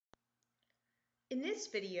In this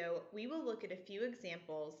video, we will look at a few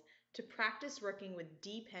examples to practice working with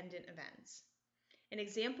dependent events. In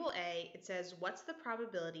example A, it says, what's the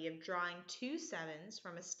probability of drawing 2 sevens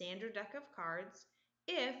from a standard deck of cards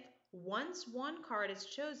if once one card is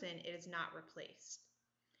chosen, it is not replaced?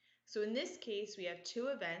 So in this case, we have two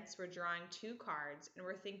events. We're drawing 2 cards, and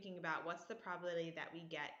we're thinking about what's the probability that we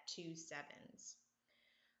get 2 sevens.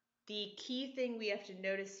 The key thing we have to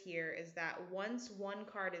notice here is that once one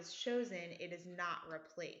card is chosen, it is not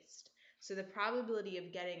replaced. So the probability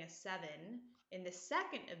of getting a 7 in the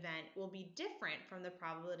second event will be different from the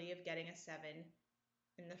probability of getting a 7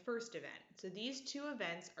 in the first event. So these two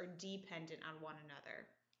events are dependent on one another.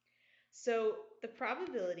 So the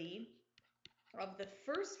probability of the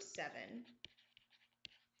first 7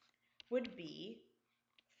 would be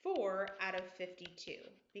 4 out of 52,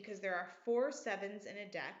 because there are 4 sevens in a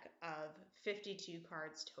deck of 52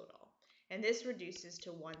 cards total, and this reduces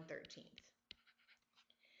to 1/13.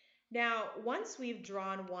 Now, once we've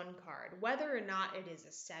drawn one card, whether or not it is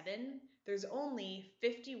a 7, there's only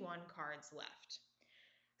 51 cards left.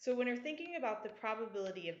 So when we're thinking about the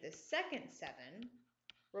probability of the second 7,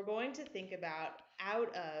 we're going to think about out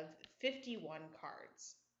of 51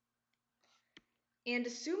 cards. And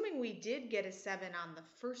assuming we did get a 7 on the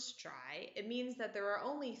first try, it means that there are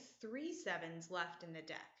only 3 sevens left in the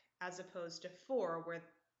deck, as opposed to 4 where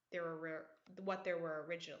what there were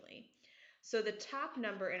originally. So the top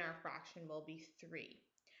number in our fraction will be 3.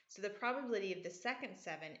 So the probability of the second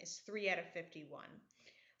 7 is 3 out of 51.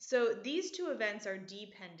 So these two events are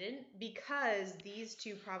dependent because these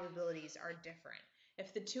two probabilities are different.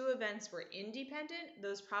 If the two events were independent,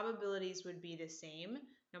 those probabilities would be the same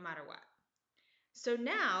no matter what. So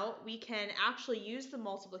now we can actually use the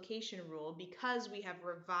multiplication rule because we have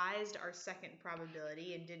revised our second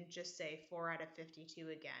probability and didn't just say 4 out of 52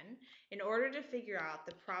 again, in order to figure out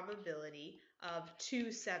the probability of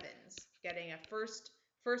 2 sevens, getting a first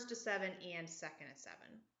a 7 and second a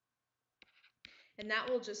 7. And that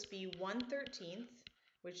will just be 1/13,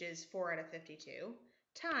 which is 4 out of 52,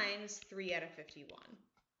 times 3 out of 51,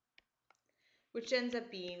 which ends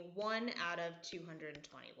up being 1 out of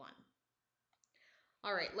 221.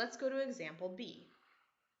 All right, let's go to example B.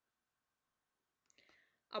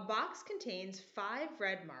 A box contains 5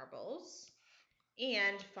 red marbles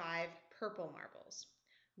and 5 purple marbles.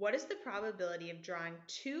 What is the probability of drawing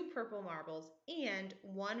 2 purple marbles and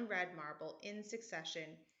 1 red marble in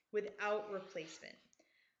succession without replacement?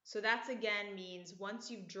 So that's again means once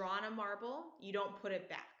you've drawn a marble, you don't put it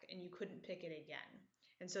back and you couldn't pick it again.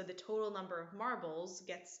 And so the total number of marbles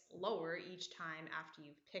gets lower each time after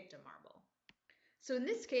you've picked a marble. So in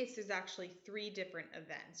this case, there's actually 3 different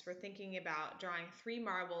events. We're thinking about drawing 3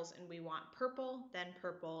 marbles and we want purple,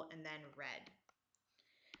 and then red.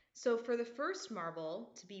 So for the first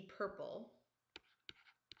marble to be purple,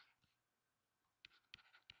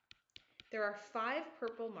 there are 5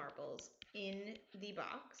 purple marbles in the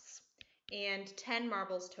box and 10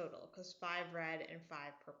 marbles total because 5 red and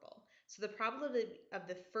 5 purple. So the probability of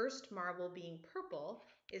the first marble being purple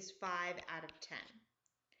is 5 out of 10.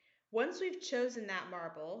 Once we've chosen that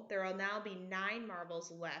marble, there will now be 9 marbles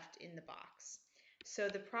left in the box. So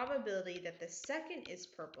the probability that the second is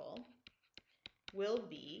purple will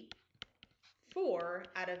be 4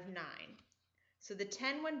 out of 9. So the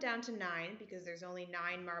 10 went down to 9 because there's only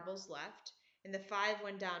 9 marbles left, and the 5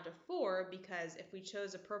 went down to 4 because if we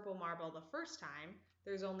chose a purple marble the first time,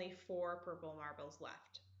 there's only 4 purple marbles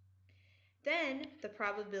left. Then the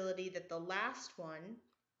probability that the last one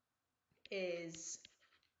is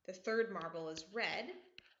the third marble is red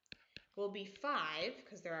will be 5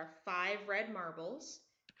 because there are 5 red marbles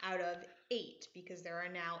out of 8 because there are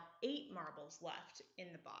now 8 marbles left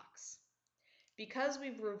in the box. Because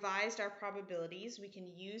we've revised our probabilities, we can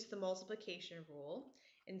use the multiplication rule.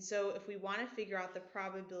 And so if we want to figure out the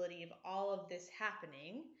probability of all of this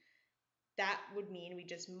happening, that would mean we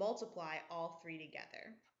just multiply all 3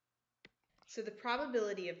 together. So the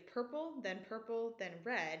probability of purple, then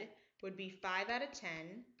red would be 5 out of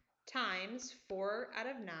 10 times 4 out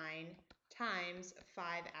of 9 times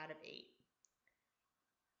 5 out of 8.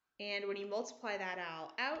 And when you multiply that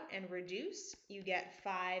out and reduce, you get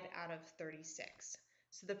 5 out of 36.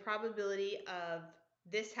 So the probability of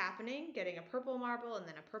this happening, getting a purple marble and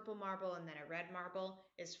then a purple marble and then a red marble,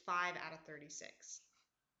 is 5 out of 36.